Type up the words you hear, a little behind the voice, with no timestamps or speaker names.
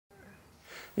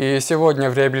И сегодня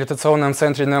в реабилитационном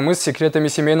центре «Намыс» секретами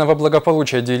семейного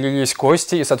благополучия делились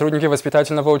гости и сотрудники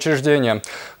воспитательного учреждения.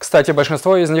 Кстати,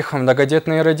 большинство из них –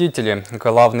 многодетные родители.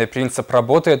 Главный принцип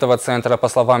работы этого центра, по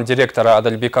словам директора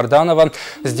Адальби Карданова,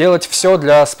 сделать все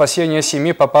для спасения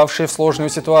семьи, попавшей в сложную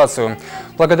ситуацию.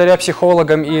 Благодаря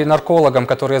психологам и наркологам,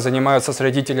 которые занимаются с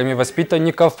родителями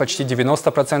воспитанников, почти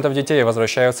 90% детей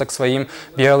возвращаются к своим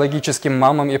биологическим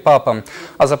мамам и папам.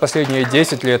 А за последние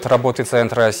 10 лет работы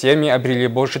центра семьи обрели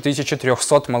больше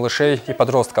 1300 малышей и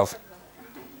подростков.